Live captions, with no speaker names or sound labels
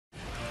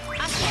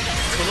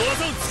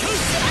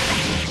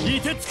引い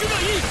てつくが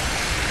いい。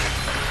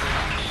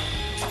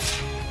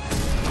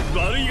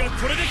悪いが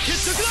これで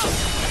決着だ。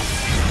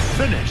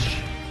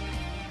 Finish.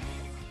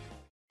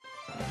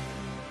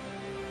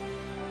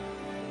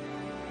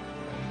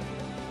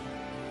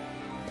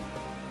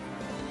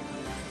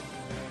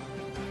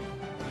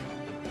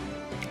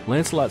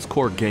 Lancelot's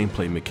core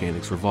gameplay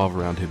mechanics revolve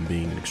around him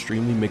being an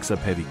extremely mix-up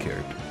heavy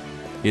character.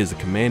 He has a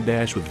command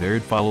dash with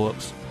varied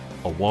follow-ups,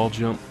 a wall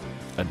jump,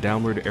 a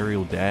downward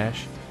aerial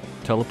dash,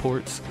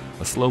 teleports,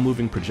 a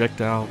slow-moving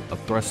projectile, a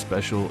thrust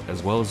special,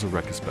 as well as a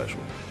Ruki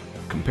special.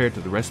 Compared to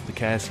the rest of the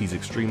cast, he's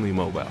extremely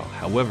mobile.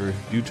 However,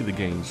 due to the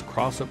game's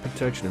cross-up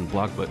protection and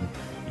block button,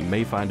 you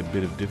may find a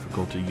bit of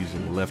difficulty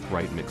using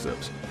left-right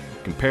mix-ups.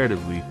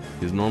 Comparatively,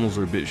 his normals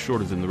are a bit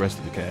shorter than the rest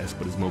of the cast,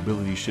 but his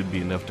mobility should be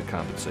enough to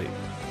compensate.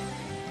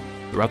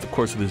 Throughout the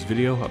course of this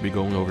video, I'll be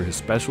going over his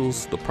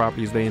specials, the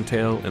properties they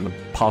entail, and the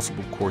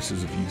possible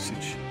courses of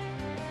usage.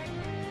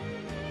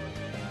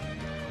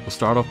 We'll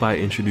start off by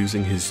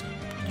introducing his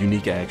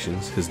unique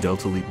actions, his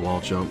Delta Leap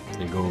wall jump,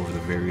 and go over the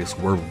various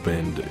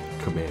Whirlbend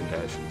command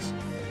dashes.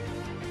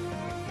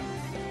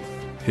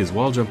 His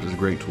wall jump is a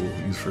great tool,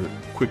 used for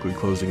quickly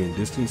closing in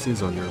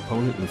distances on your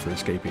opponent and for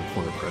escaping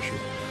corner pressure.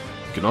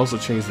 You can also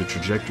change the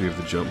trajectory of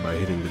the jump by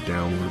hitting the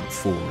downward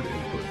forward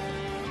input.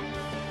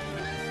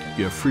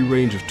 You have free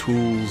range of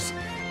tools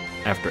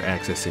after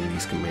accessing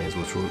these commands,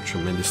 which will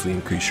tremendously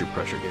increase your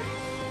pressure gain.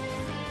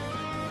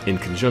 In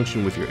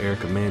conjunction with your air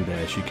command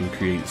dash, you can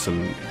create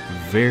some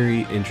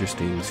very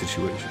interesting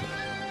situations.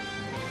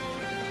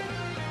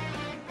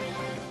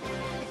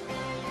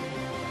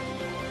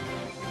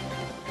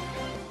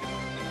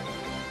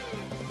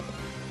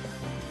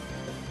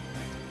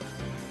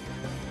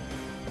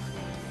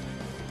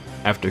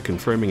 After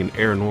confirming an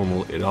air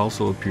normal, it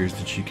also appears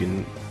that you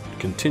can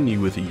continue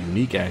with a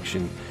unique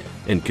action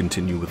and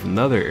continue with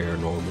another air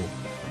normal.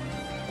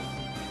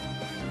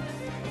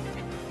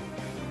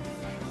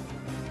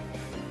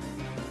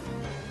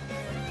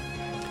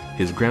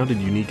 His grounded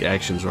unique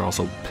actions are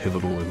also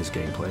pivotal in his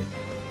gameplay.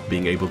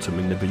 Being able to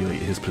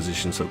manipulate his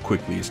position so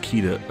quickly is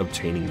key to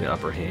obtaining the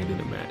upper hand in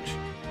a match.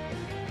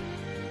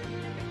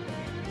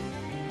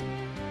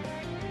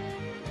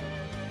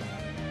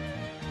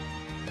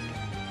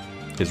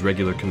 His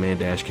regular command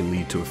dash can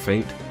lead to a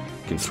feint,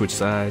 can switch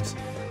sides,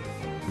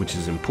 which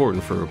is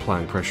important for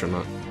applying pressure on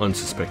an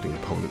unsuspecting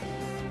opponent.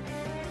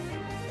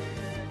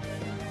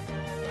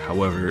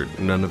 However,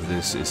 none of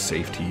this is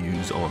safe to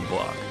use on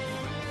block.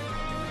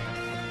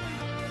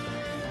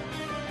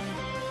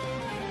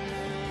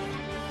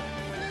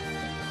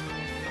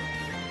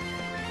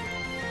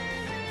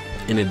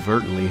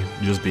 Inadvertently,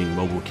 just being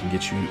mobile can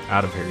get you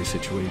out of hairy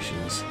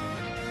situations.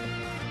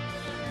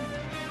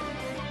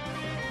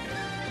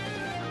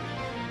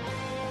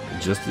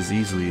 Just as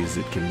easily as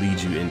it can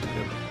lead you into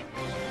them.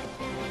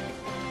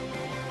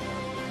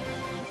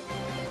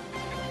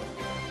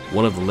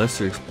 One of the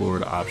lesser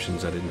explored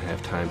options I didn't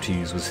have time to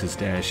use was his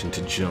dash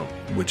into jump,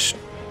 which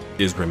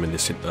is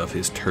reminiscent of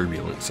his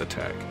turbulence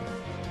attack.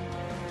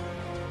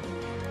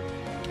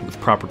 With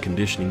proper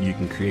conditioning, you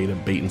can create a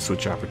bait and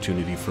switch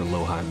opportunity for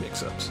low-high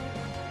mix-ups.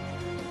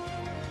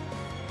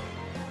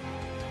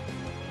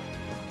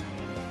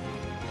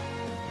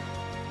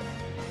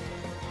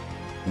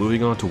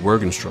 Moving on to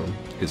Wergenstrom,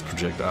 his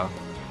projectile.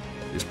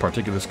 His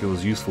particular skill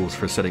is useful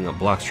for setting up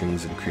block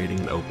strings and creating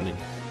an opening.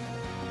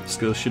 The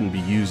skill shouldn't be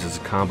used as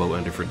a combo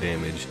ender for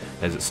damage,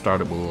 as its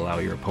startup will allow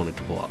your opponent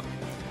to block.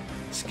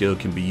 The skill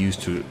can be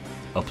used to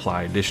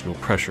apply additional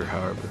pressure,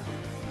 however.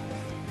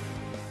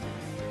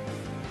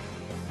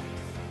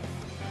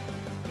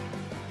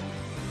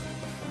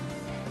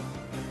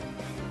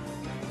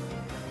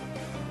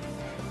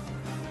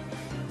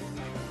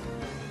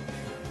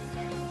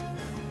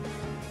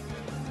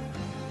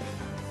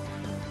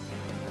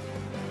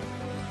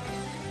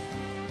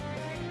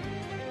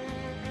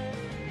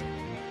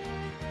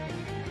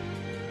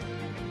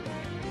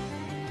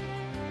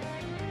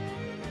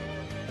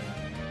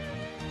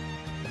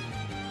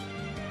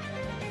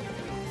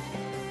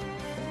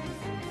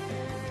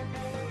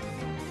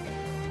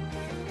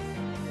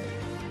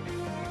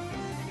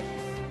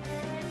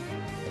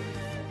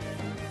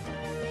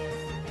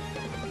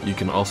 You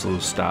can also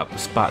spot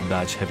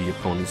dodge heavy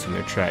opponents in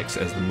their tracks,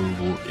 as the move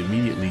will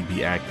immediately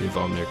be active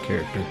on their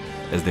character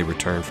as they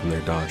return from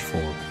their dodge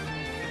form.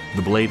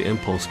 The Blade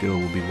Impulse skill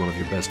will be one of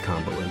your best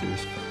combo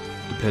enders.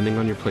 Depending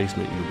on your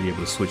placement, you'll be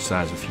able to switch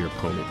sides with your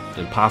opponent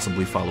and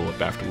possibly follow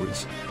up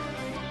afterwards.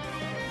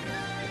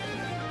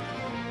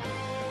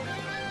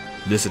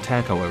 This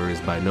attack, however,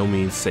 is by no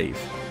means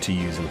safe to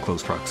use in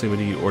close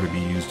proximity or to be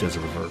used as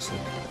a reversal.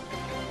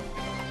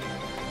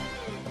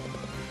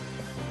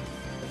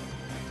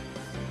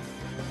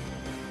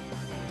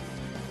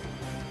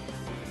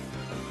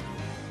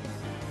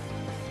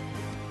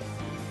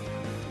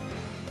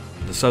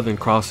 The Southern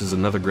Cross is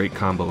another great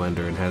combo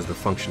ender and has the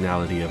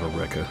functionality of a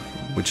Rekka,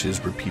 which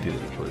is repeated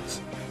inputs.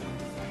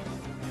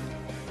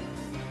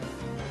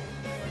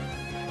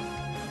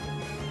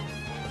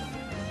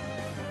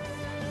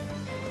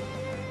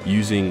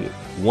 Using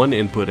one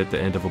input at the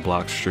end of a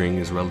block string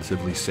is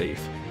relatively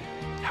safe.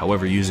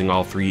 However, using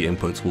all 3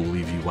 inputs will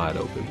leave you wide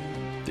open.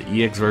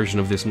 The EX version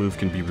of this move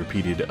can be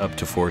repeated up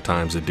to 4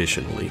 times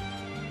additionally.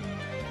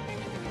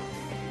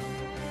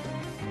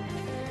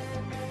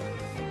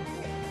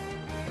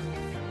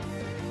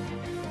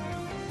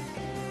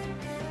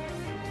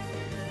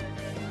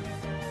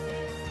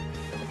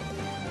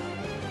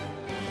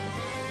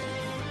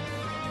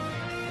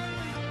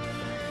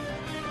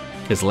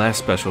 His last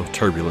special,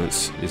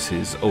 Turbulence, is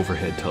his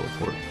overhead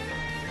teleport.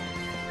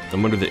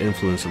 I'm under the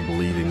influence of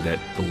believing that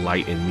the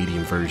light and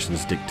medium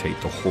versions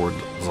dictate the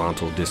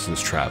horizontal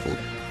distance traveled.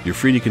 You're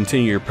free to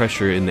continue your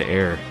pressure in the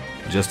air,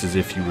 just as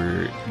if you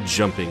were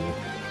jumping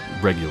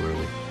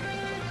regularly.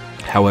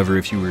 However,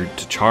 if you were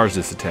to charge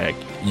this attack,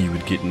 you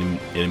would get an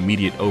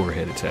immediate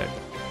overhead attack.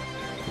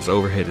 This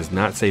overhead is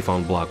not safe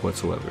on block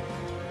whatsoever.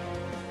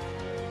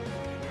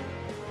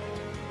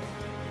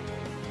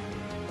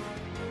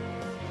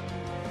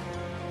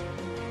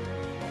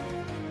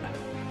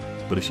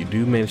 But if you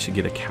do manage to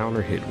get a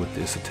counter hit with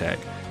this attack,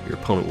 your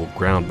opponent will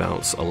ground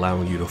bounce,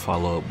 allowing you to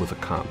follow up with a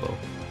combo.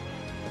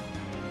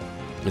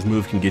 This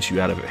move can get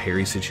you out of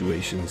hairy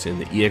situations,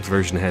 and the EX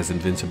version has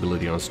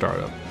invincibility on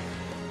startup.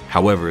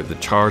 However, the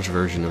charge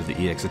version of the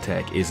EX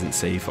attack isn't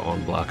safe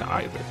on block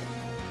either.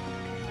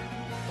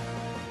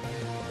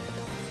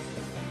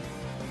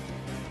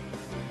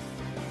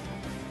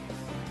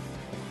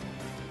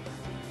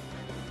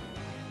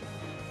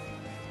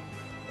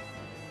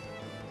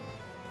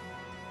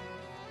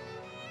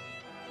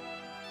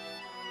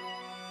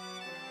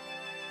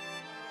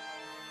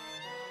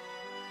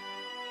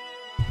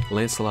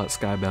 Lancelot's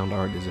Skybound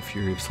art is a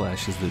fury of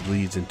slashes that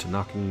leads into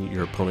knocking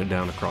your opponent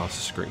down across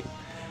the screen.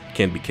 It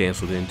can be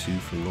cancelled into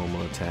from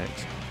normal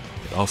attacks.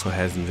 It also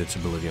has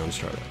invincibility on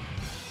startup.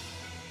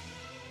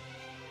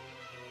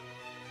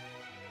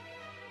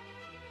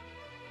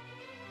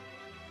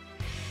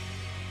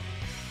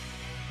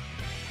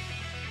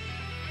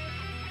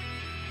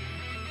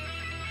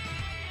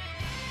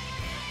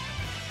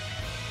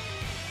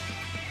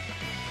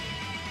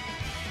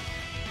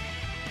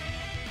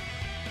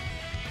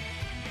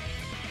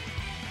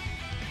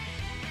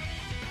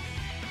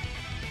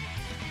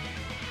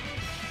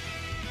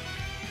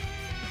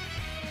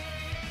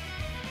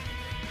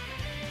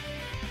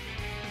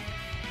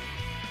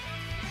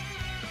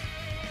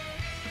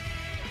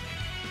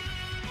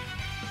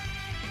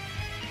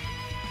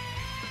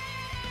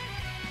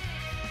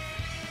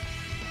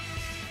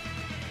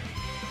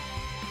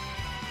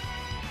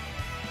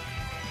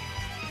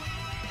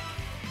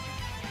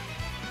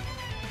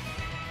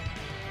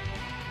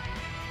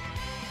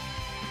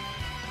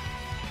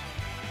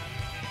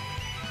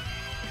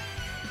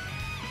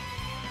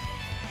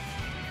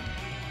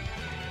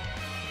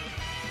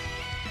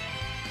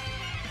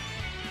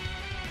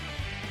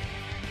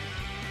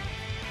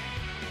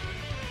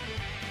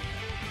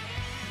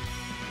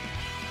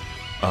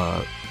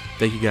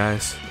 Thank you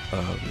guys.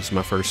 This is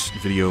my first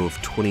video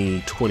of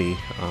 2020.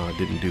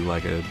 Didn't do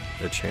like a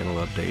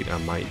channel update. I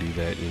might do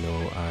that. You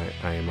know,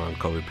 I am on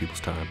colored people's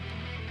time,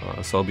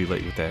 so I'll be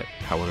late with that.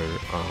 However,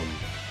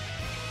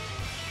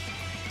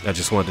 I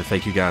just wanted to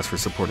thank you guys for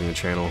supporting the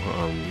channel.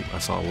 I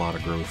saw a lot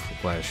of growth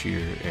last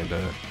year, and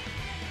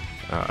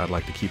I'd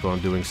like to keep on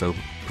doing so,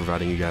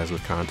 providing you guys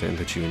with content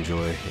that you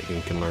enjoy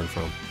and can learn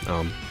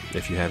from.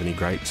 If you have any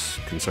gripes,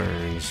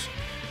 concerns,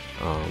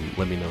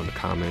 let me know in the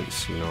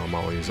comments. You know, I'm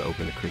always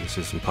open to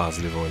criticism,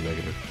 positive or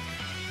negative.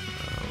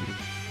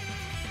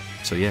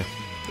 So yeah,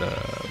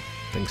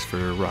 thanks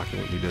for rocking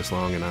with me this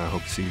long, and I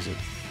hope to see you soon.